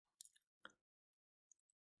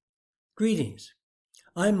Greetings,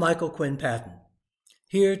 I'm Michael Quinn Patton,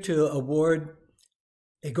 here to award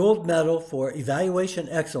a gold medal for evaluation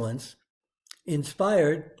excellence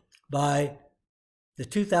inspired by the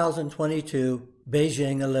 2022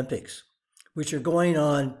 Beijing Olympics, which are going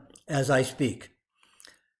on as I speak.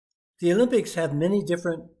 The Olympics have many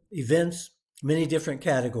different events, many different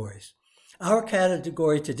categories. Our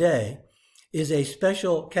category today is a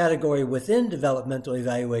special category within developmental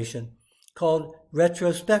evaluation called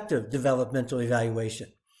Retrospective Developmental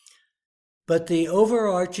Evaluation. But the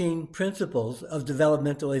overarching principles of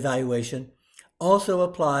developmental evaluation also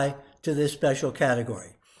apply to this special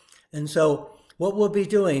category. And so what we'll be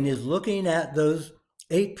doing is looking at those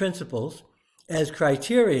 8 principles as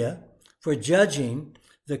criteria for judging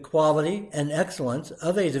the quality and excellence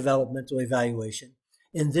of a developmental evaluation,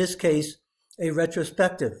 in this case, a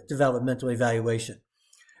retrospective developmental evaluation.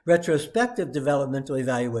 Retrospective developmental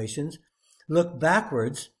evaluations look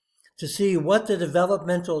backwards to see what the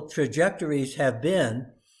developmental trajectories have been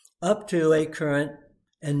up to a current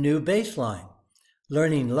and new baseline,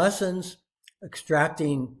 learning lessons,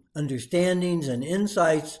 extracting understandings and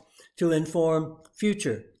insights to inform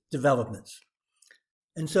future developments.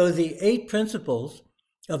 And so the 8 principles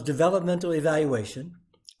of developmental evaluation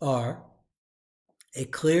are a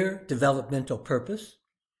clear developmental purpose,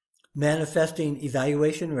 manifesting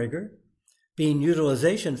evaluation rigor, being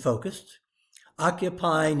utilization-focused,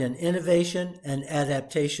 occupying an innovation and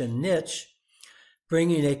adaptation niche,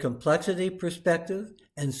 bringing a complexity perspective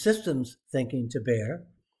and systems thinking to bear,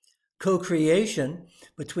 co-creation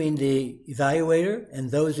between the evaluator and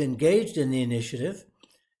those engaged in the initiative,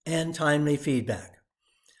 and timely feedback.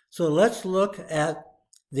 So let's look at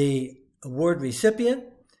the award recipient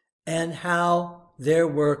and how their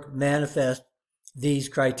work manifests these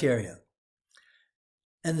criteria.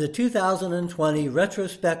 And the 2020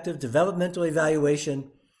 Retrospective Developmental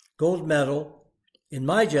Evaluation Gold Medal, in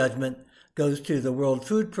my judgment, goes to the World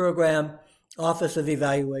Food Program, Office of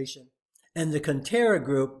Evaluation, and the KONTERRA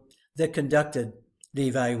Group that conducted the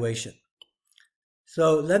evaluation.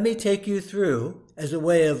 So let me take you through, as a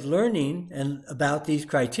way of learning and about these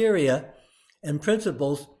criteria and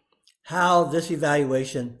principles, how this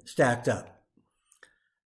evaluation stacked up.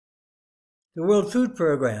 The World Food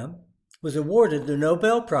Program was awarded the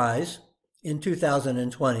Nobel Prize in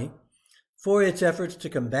 2020 for its efforts to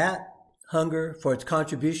combat hunger, for its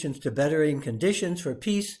contributions to bettering conditions for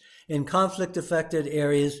peace in conflict-affected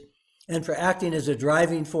areas, and for acting as a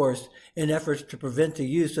driving force in efforts to prevent the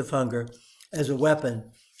use of hunger as a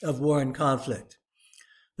weapon of war and conflict.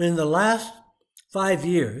 But in the last 5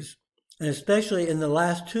 years, and especially in the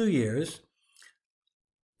last 2 years,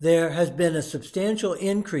 there has been a substantial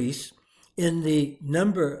increase in the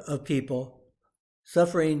number of people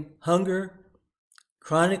suffering hunger,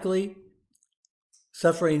 chronically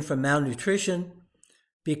suffering from malnutrition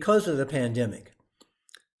because of the pandemic.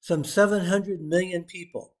 Some 700 million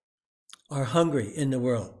people are hungry in the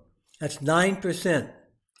world. That's 9%,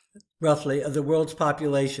 roughly, of the world's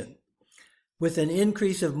population, with an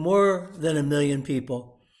increase of more than 1 million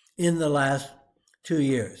people in the last 2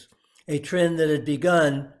 years, a trend that had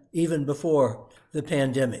begun even before the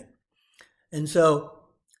pandemic. And so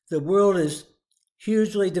the world is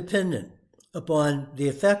hugely dependent upon the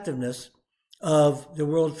effectiveness of the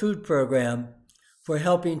World Food Program for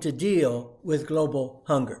helping to deal with global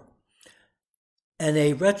hunger. And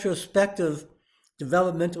a retrospective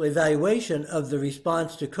developmental evaluation of the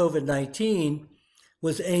response to COVID-19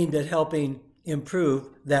 was aimed at helping improve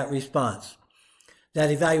that response.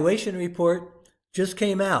 That evaluation report just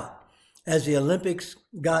came out as the Olympics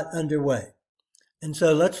got underway. And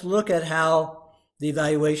so let's look at how the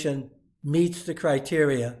evaluation meets the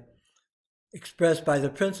criteria expressed by the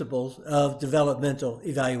principles of developmental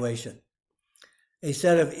evaluation. A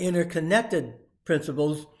set of interconnected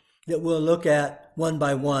principles that we'll look at one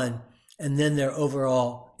by one, and then their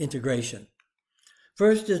overall integration.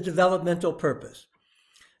 First is developmental purpose.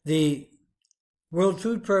 The World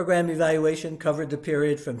Food Program evaluation covered the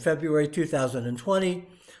period from February 2020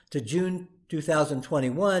 to June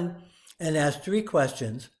 2021 and asked 3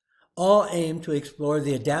 questions, all aimed to explore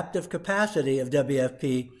the adaptive capacity of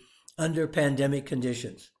WFP under pandemic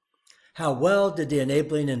conditions. How well did the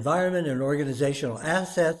enabling environment and organizational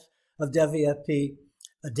assets of WFP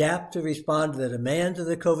adapt to respond to the demands of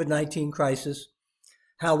the COVID-19 crisis?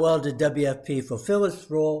 How well did WFP fulfill its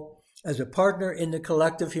role as a partner in the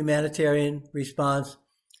collective humanitarian response?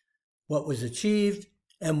 What was achieved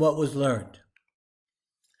and what was learned?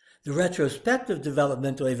 The retrospective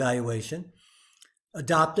developmental evaluation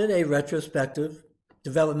adopted a retrospective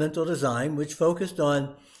developmental design which focused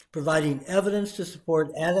on providing evidence to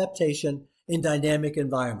support adaptation in dynamic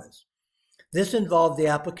environments. This involved the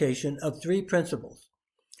application of 3 principles: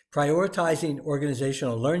 prioritizing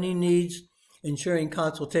organizational learning needs, ensuring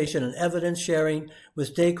consultation and evidence sharing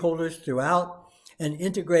with stakeholders throughout, and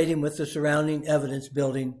integrating with the surrounding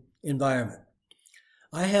evidence-building environment.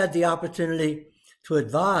 I had the opportunity to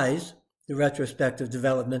advise the Retrospective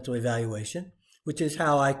Developmental Evaluation, which is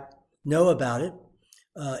how I know about it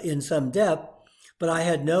in some depth, but I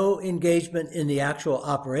had no engagement in the actual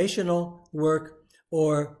operational work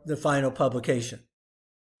or the final publication.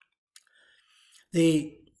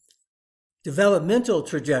 The developmental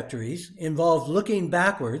trajectories involve looking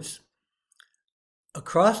backwards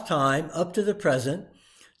across time up to the present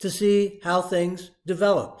to see how things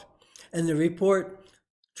developed. And the report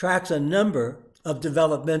tracks a number of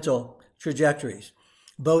developmental trajectories,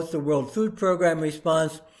 both the World Food Program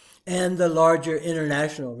response and the larger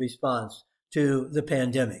international response to the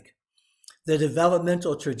pandemic. The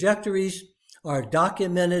developmental trajectories are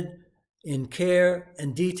documented in care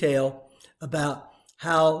and detail about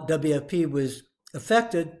how WFP was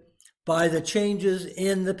affected by the changes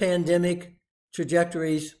in the pandemic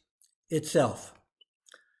trajectories itself.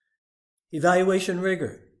 Evaluation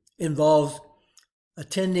rigor involves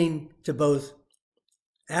attending to both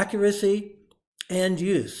accuracy and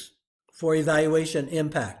use for evaluation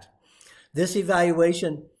impact. This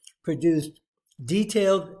evaluation produced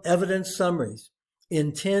detailed evidence summaries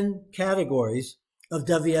in 10 categories of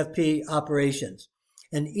WFP operations,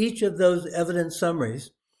 and each of those evidence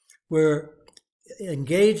summaries were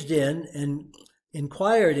engaged in and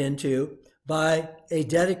inquired into by a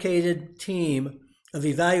dedicated team of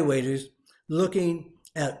evaluators looking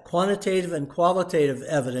at quantitative and qualitative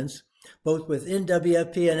evidence, both within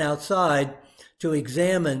WFP and outside, to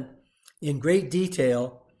examine in great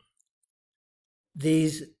detail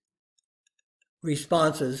these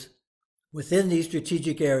responses within these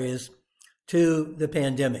strategic areas to the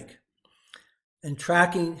pandemic, and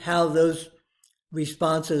tracking how those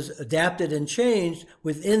responses adapted and changed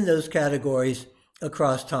within those categories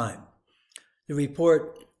across time. The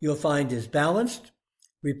report you'll find is balanced,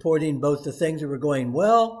 reporting both the things that were going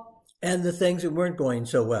well and the things that weren't going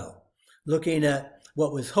so well, looking at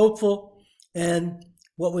what was hopeful and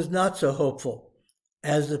what was not so hopeful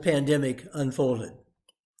as the pandemic unfolded.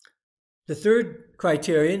 The third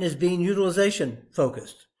criterion is being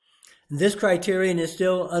utilization-focused. This criterion is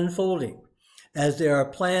still unfolding, as there are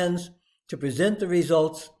plans to present the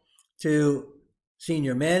results to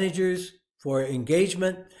senior managers for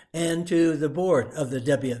engagement and to the board of the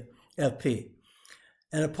WFP.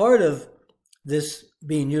 And a part of this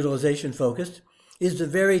being utilization-focused is the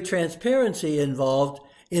very transparency involved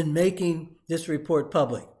in making this report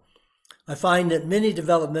public. I find that many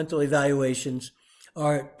developmental evaluations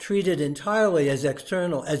are treated entirely as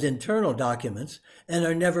internal documents and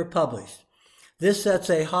are never published. This sets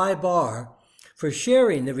a high bar for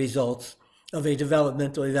sharing the results of a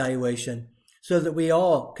developmental evaluation so that we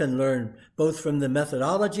all can learn both from the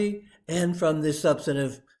methodology and from the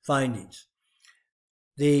substantive findings.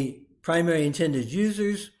 The primary intended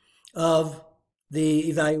users of the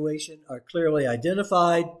evaluation are clearly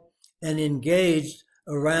identified and engaged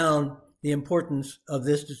around the importance of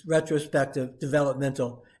this retrospective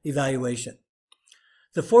developmental evaluation.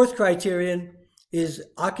 The fourth criterion is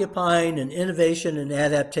occupying an innovation and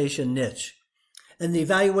adaptation niche. And the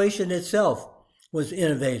evaluation itself was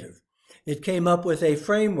innovative. It came up with a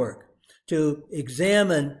framework to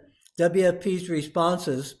examine WFP's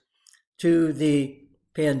responses to the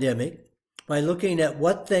pandemic by looking at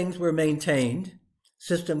what things were maintained,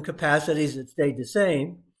 system capacities that stayed the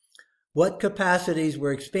same, what capacities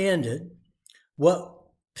were expanded, what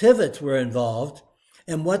pivots were involved,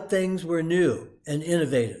 and what things were new and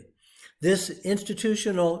innovative. This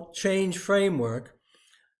institutional change framework,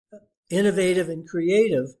 innovative and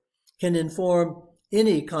creative, can inform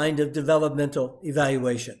any kind of developmental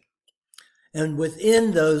evaluation. And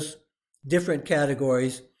within those different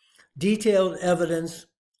categories, detailed evidence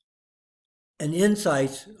and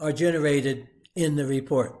insights are generated in the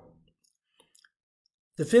report.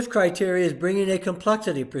 The fifth criteria is bringing a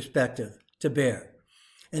complexity perspective to bear.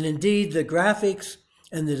 And indeed, the graphics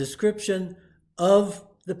and the description of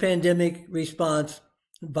the pandemic response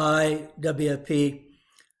by WFP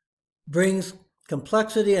brings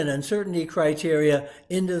complexity and uncertainty criteria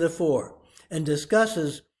into the fore and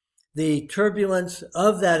discusses the turbulence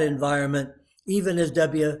of that environment even as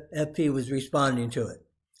WFP was responding to it,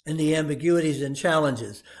 and the ambiguities and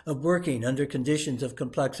challenges of working under conditions of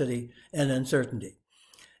complexity and uncertainty.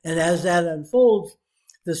 And as that unfolds,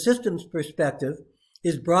 the systems perspective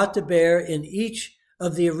is brought to bear in each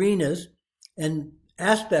of the arenas and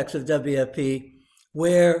aspects of WFP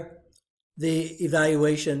where the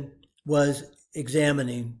evaluation was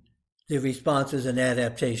examining the responses and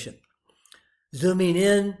adaptation. Zooming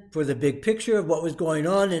in for the big picture of what was going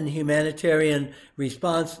on in humanitarian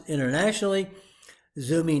response internationally,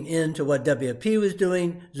 zooming into what WFP was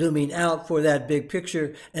doing, zooming out for that big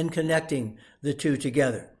picture, and connecting the two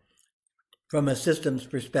together from a systems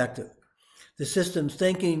perspective. The systems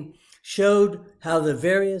thinking showed how the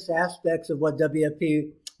various aspects of what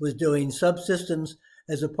WFP was doing, subsystems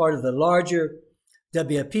as a part of the larger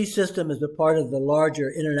WFP system, as a part of the larger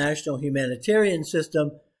international humanitarian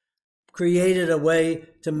system, created a way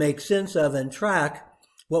to make sense of and track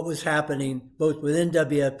what was happening both within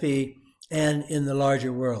WFP and in the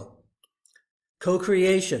larger world.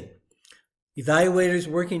 Co-creation, evaluators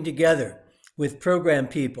working together with program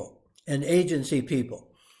people and agency people.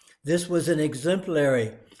 This was an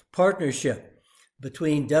exemplary partnership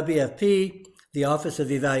between WFP, the Office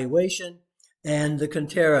of Evaluation, and the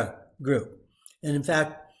KONTERRA group. And in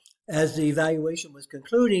fact, as the evaluation was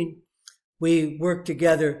concluding, we worked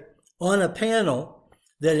together on a panel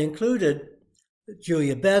that included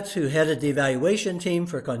Julia Betts, who headed the evaluation team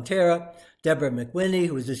for KONTERRA, Deborah McWhinney,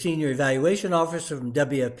 who was the Senior Evaluation Officer from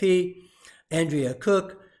WFP, Andrea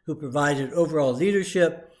Cook, who provided overall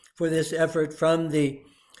leadership for this effort from the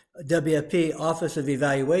WFP Office of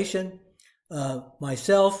Evaluation,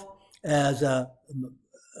 myself as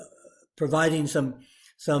providing some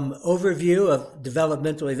overview of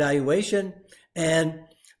developmental evaluation, and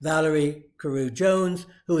Valerie Carew-Jones,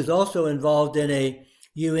 who is also involved in a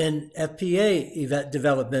UNFPA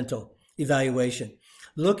developmental evaluation,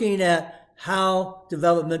 looking at how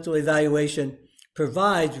developmental evaluation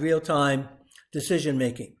provides real-time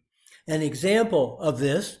decision-making. An example of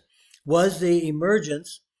this was the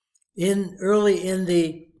emergence early in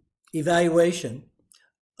the evaluation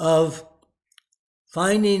of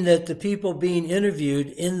finding that the people being interviewed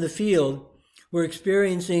in the field were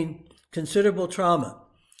experiencing considerable trauma.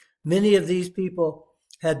 Many of these people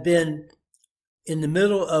had been in the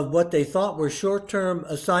middle of what they thought were short-term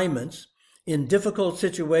assignments in difficult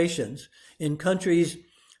situations in countries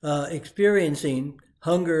experiencing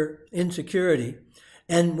hunger, insecurity,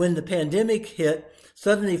 and when the pandemic hit,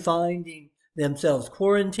 suddenly finding themselves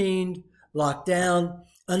quarantined, locked down,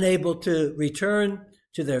 unable to return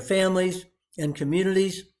to their families and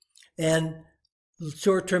communities, and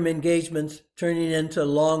short-term engagements turning into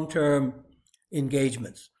long-term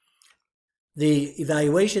engagements. The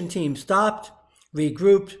evaluation team stopped,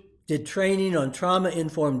 regrouped, did training on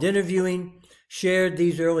trauma-informed interviewing, shared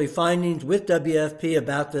these early findings with WFP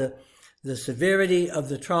about the severity of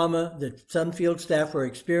the trauma that some field staff were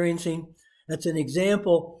experiencing. That's an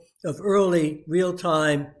example of early,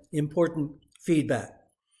 real-time, important feedback.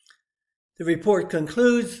 The report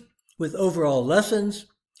concludes with overall lessons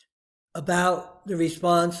about the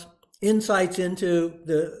response, insights into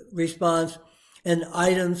the response, and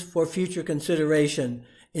items for future consideration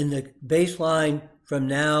in the baseline from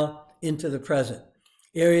now into the present.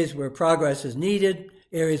 Areas where progress is needed,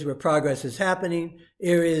 areas where progress is happening,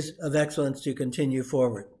 areas of excellence to continue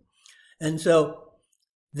forward. And so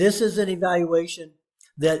this is an evaluation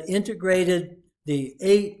that integrated the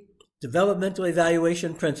 8 developmental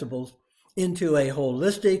evaluation principles into a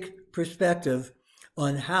holistic perspective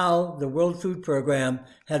on how the World Food Program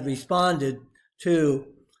had responded to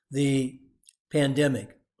the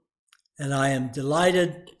pandemic. And I am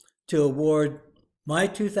delighted to award my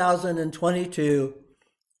 2022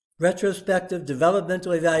 Retrospective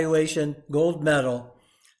Developmental Evaluation Gold Medal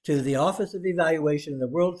to the Office of Evaluation of the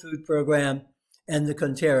World Food Program and the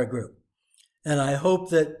KONTERRA Group. And I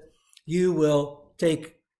hope that you will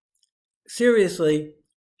take seriously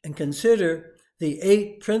and consider the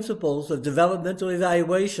 8 principles of developmental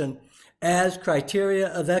evaluation as criteria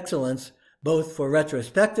of excellence, both for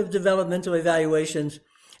retrospective developmental evaluations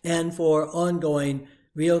and for ongoing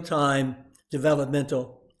real-time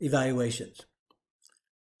developmental evaluations.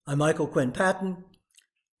 I'm Michael Quinn Patton,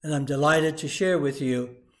 and I'm delighted to share with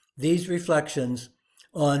you these reflections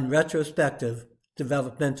on retrospective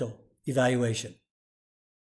developmental evaluation.